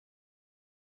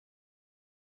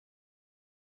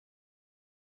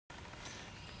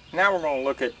Now we're going to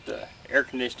look at air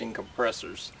conditioning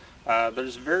compressors.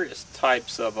 There's various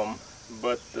types of them,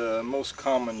 but the most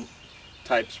common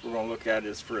types we're going to look at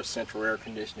is for a central air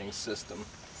conditioning system.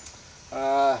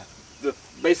 The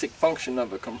basic function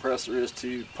of a compressor is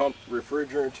to pump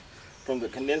refrigerant from the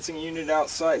condensing unit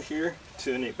outside here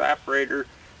to an evaporator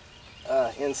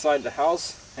inside the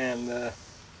house, and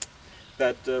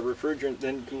that refrigerant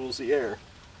then cools the air.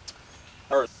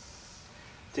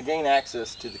 To gain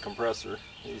access to the compressor,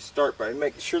 you start by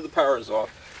making sure the power is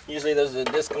off. Usually there's a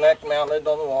disconnect mounted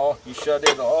on the wall. You shut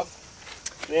it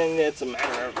off. Then it's a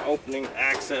matter of opening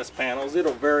access panels.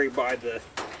 It'll vary by the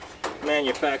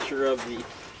manufacturer of the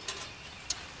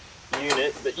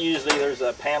unit, but usually there's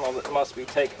a panel that must be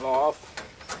taken off.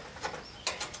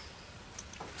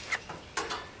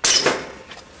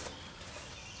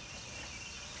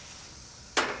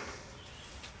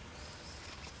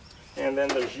 And then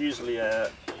there's usually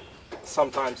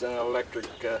sometimes an electric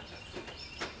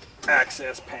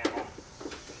access panel.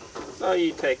 So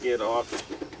you take it off.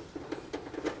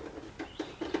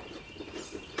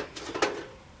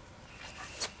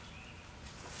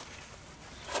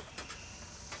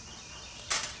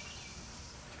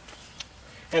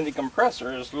 And the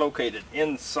compressor is located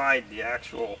inside the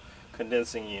actual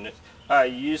condensing unit.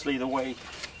 Usually the way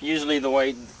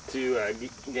to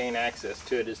gain access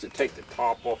to it is to take the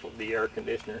top off of the air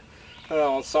conditioner.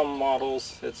 On some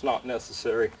models it's not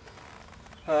necessary,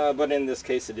 but in this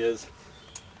case it is.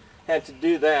 And to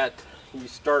do that, you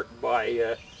start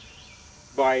by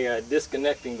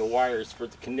disconnecting the wires for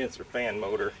the condenser fan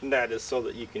motor, and that is so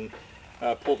that you can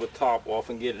pull the top off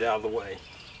and get it out of the way.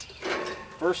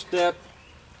 First step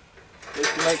is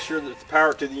to make sure that the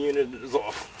power to the unit is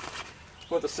off.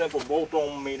 With a simple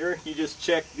bolt-on meter, you just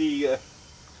check the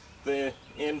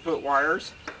input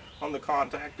wires on the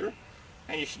contactor,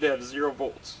 and you should have 0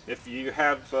 volts. If you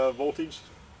have voltage,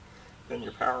 then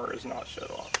your power is not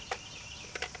shut off.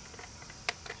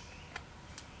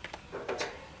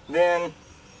 Then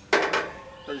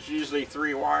there's usually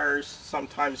 3 wires,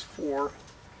 sometimes 4,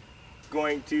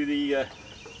 going to the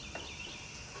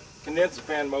condenser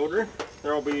fan motor.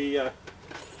 There will be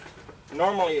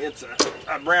normally it's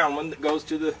a brown one that goes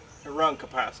to the run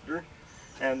capacitor,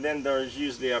 and then there's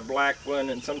usually a black one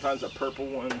and sometimes a purple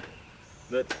one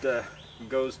that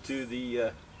goes to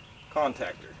the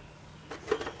contactor.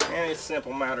 And it's a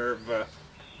simple matter of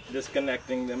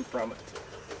disconnecting them from it.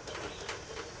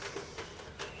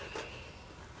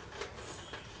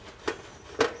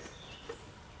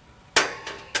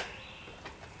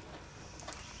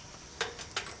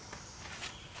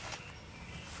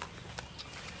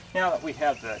 Now that we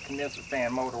have the condenser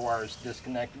fan motor wires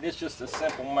disconnected, it's just a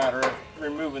simple matter of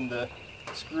removing the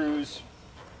screws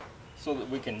so that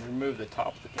we can remove the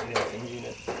top of the condensing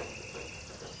unit.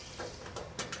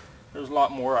 There's a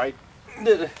lot more. I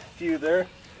did a few there.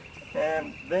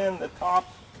 And then the top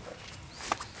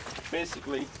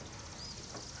basically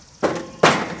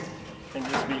can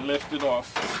just be lifted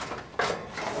off.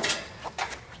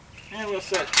 And we'll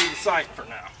set it to the side for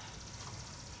now.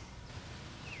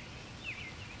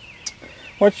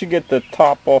 Once you get the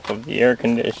top off of the air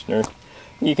conditioner,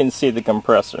 you can see the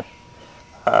compressor.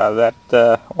 That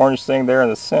orange thing there in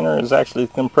the center is actually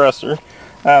the compressor.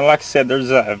 Like I said, there's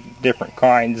different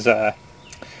kinds.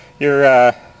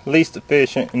 Your least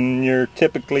efficient, and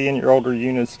typically in your older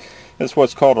units, is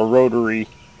what's called a rotary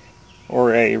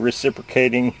or a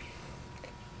reciprocating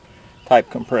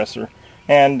type compressor.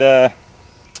 And the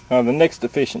next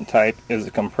efficient type is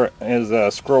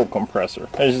a scroll compressor.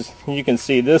 As you can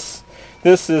see, this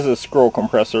is a scroll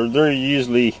compressor. They're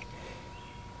usually,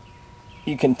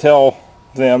 you can tell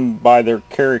them by their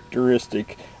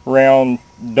characteristic round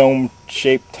dome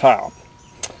shaped top,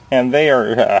 and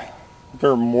they're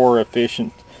more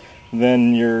efficient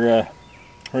than your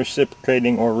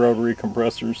reciprocating or rotary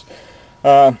compressors.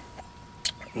 The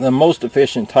most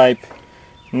efficient type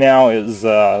now is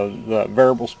the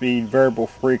variable speed, variable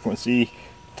frequency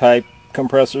type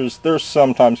compressors. They're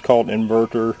sometimes called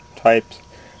inverter types,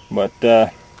 but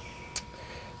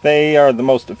they are the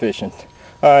most efficient.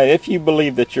 If you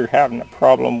believe that you're having a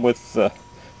problem with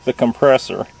the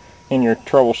compressor in your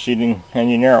troubleshooting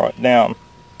and you narrow it down,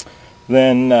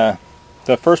 then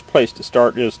the first place to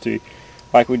start is to,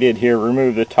 like we did here,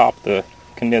 remove the top of the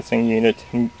condensing unit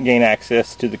and gain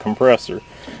access to the compressor.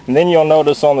 And then you'll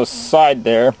notice on the side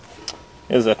there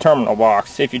is a terminal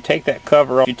box. If you take that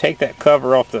cover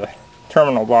off the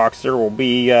terminal box, there will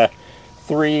be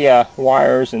 3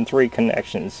 wires and 3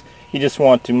 connections. You just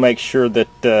want to make sure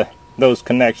that those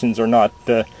connections are not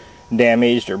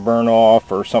damaged or burn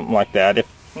off or something like that.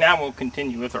 Now we'll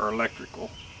continue with our electrical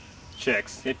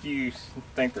checks if you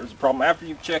think there's a problem. After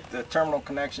you've checked the terminal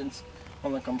connections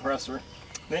on the compressor,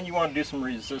 then you want to do some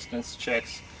resistance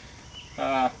checks.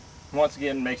 Once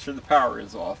again, make sure the power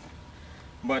is off.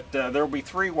 But there will be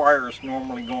 3 wires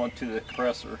normally going to the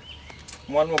compressor.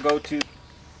 One will go to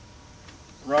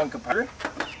run compressor,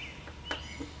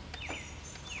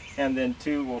 and then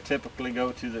 2 will typically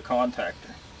go to the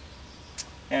contactor.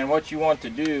 And what you want to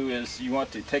do is you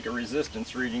want to take a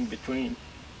resistance reading between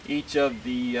each of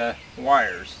the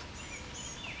wires.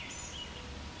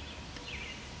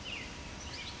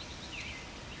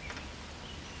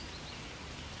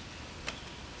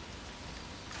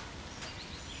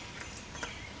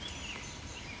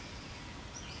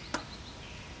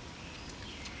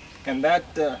 And that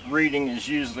reading is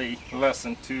usually less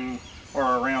than 2 or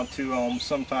around 2 ohms,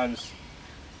 sometimes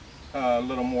a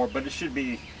little more, but it should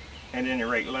be at any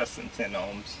rate less than 10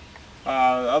 ohms. The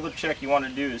other check you want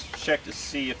to do is check to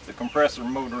see if the compressor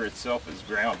motor itself is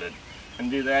grounded. And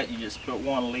to do that, you just put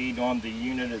 1 lead on the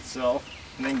unit itself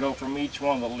and then go from each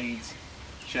one of the leads.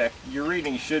 Check. Your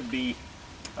reading should be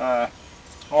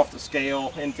off the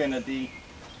scale, infinity.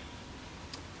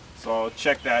 So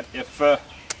check that. If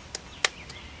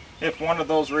one of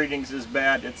those readings is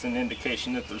bad, it's an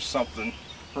indication that there's something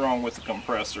wrong with the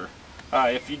compressor.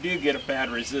 If you do get a bad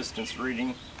resistance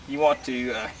reading, you want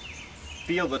to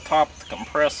feel the top of the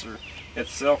compressor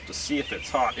itself to see if it's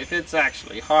hot. If it's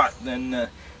actually hot, then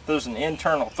there's an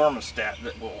internal thermostat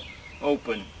that will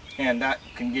open, and that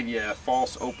can give you a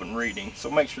false open reading. So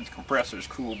make sure the compressor is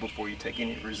cool before you take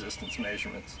any resistance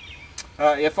measurements.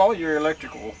 If all your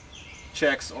electrical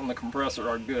checks on the compressor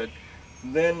are good,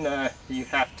 then you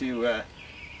have to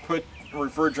put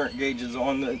refrigerant gauges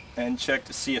on it and check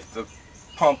to see if the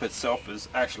pump itself is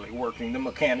actually working, the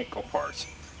mechanical parts.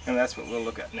 And that's what we'll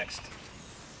look at next.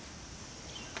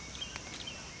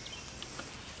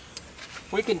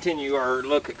 We continue our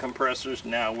look at compressors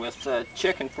now with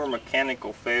checking for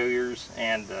mechanical failures,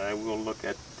 and we'll look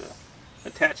at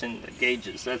attaching the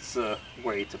gauges. That's a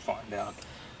way to find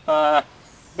out.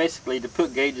 Basically, to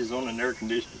put gauges on an air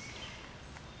conditioning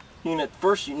unit,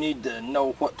 first you need to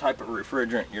know what type of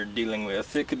refrigerant you're dealing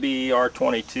with. It could be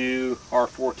R22,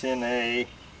 R410A,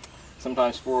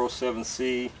 sometimes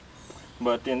 407C,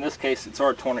 but in this case it's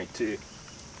R22.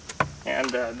 And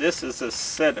this is a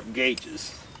set of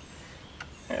gauges.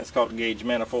 And it's called a gauge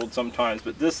manifold sometimes,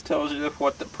 but this tells you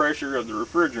what the pressure of the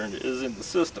refrigerant is in the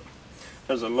system.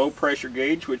 There's a low pressure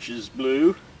gauge, which is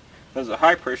blue. There's a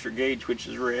high pressure gauge, which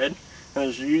is red. And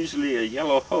there's usually a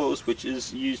yellow hose, which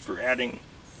is used for adding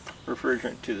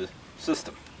refrigerant to the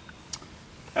system.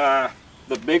 The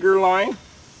bigger line,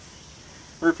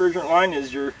 refrigerant line,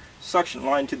 is your suction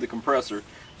line to the compressor.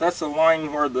 That's the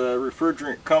line where the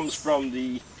refrigerant comes from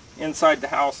the inside the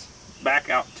house back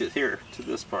out to here, to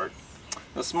this part.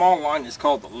 The small line is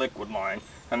called the liquid line,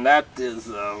 and that is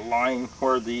a line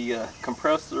where the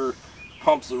compressor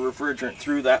pumps the refrigerant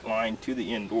through that line to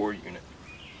the indoor unit.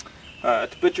 To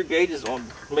put your gauges on,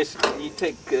 basically you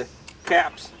take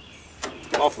caps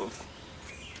off of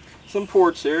some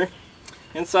ports here.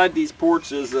 Inside these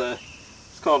ports is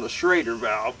it's called a Schrader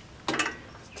valve. It's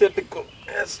typical.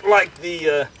 It's like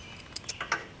the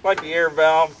air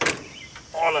valve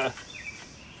on a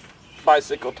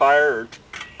bicycle tire or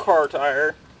car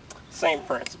tire. Same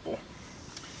principle.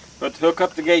 But to hook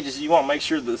up the gauges, you want to make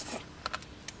sure the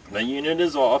unit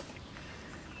is off.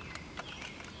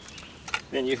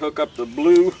 Then you hook up the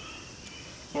blue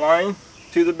line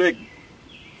to the big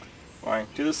line,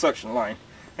 to the suction line.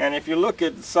 And if you look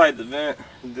at the side of the vent,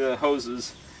 the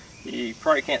hoses, you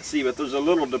probably can't see, but there's a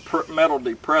little metal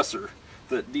depressor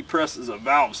that depresses a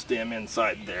valve stem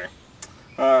inside there.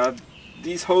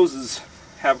 These hoses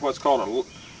have what's called a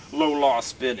low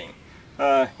loss fitting.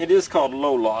 It is called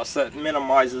low loss. That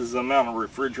minimizes the amount of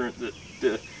refrigerant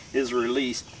that is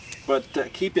released. But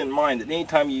keep in mind that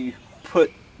anytime you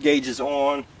put gauges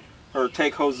on or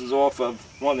take hoses off of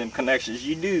one of them connections,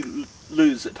 you do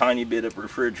lose a tiny bit of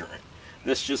refrigerant.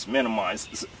 This just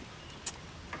minimizes it.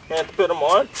 You have to put them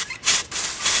on.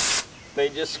 They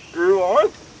just screw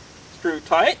on, screw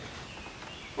tight,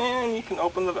 and you can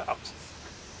open the valves.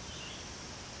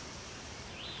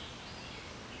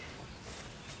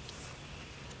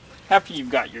 After you've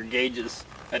got your gauges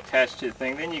attached to the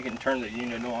thing, then you can turn the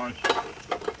unit on.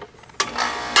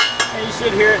 And you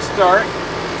should hear it start,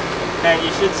 and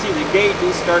you should see the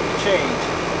gauges start to change.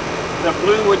 The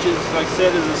blue, which is, like I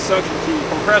said, is a suction to the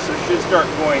compressor, should start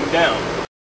going down.